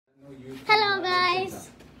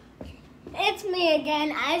it's me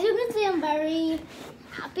again. As you can see, I'm very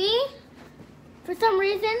happy for some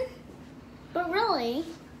reason. But really,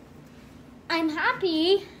 I'm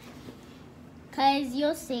happy because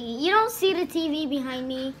you'll see. You don't see the TV behind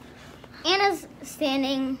me. Anna's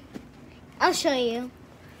standing. I'll show you.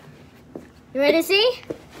 You ready to see?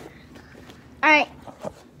 All right.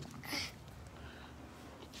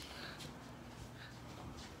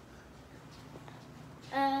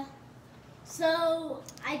 So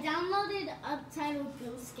I downloaded Uptitled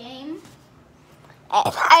Ghost Game.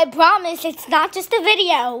 I promise it's not just a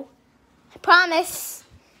video. I promise.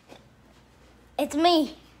 It's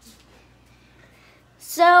me.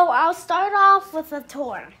 So I'll start off with a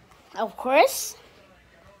tour, of course.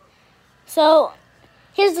 So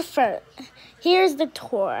here's the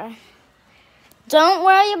tour. Don't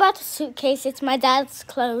worry about the suitcase. It's my dad's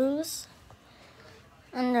clothes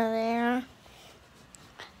under there.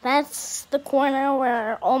 That's the corner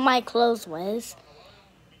where all my clothes was.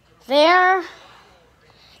 There. If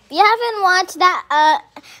you haven't watched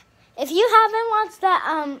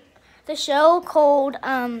that, the show called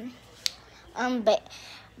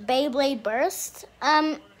Beyblade Burst,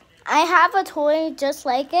 I have a toy just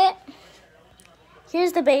like it.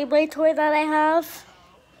 Here's the Beyblade toy that I have.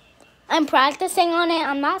 I'm practicing on it.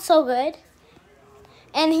 I'm not so good.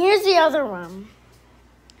 And here's the other room.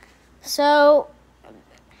 So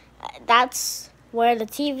that's where the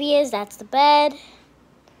TV is. That's the bed.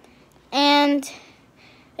 And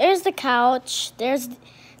there's the couch.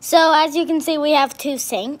 So as you can see, we have 2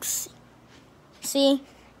 sinks. See?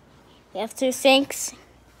 We have 2 sinks.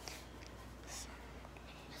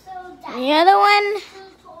 And the other one,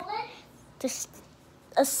 just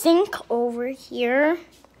a sink over here.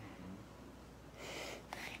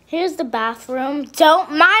 Here's the bathroom.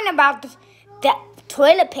 Don't mind about the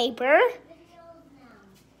toilet paper.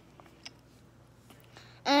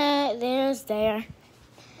 There.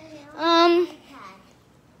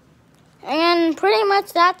 And pretty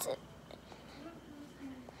much that's it.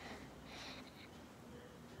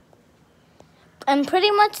 And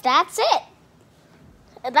pretty much that's it.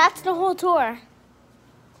 That's the whole tour.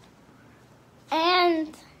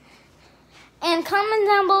 And comment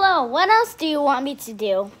down below. What else do you want me to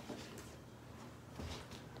do?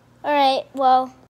 All right, well.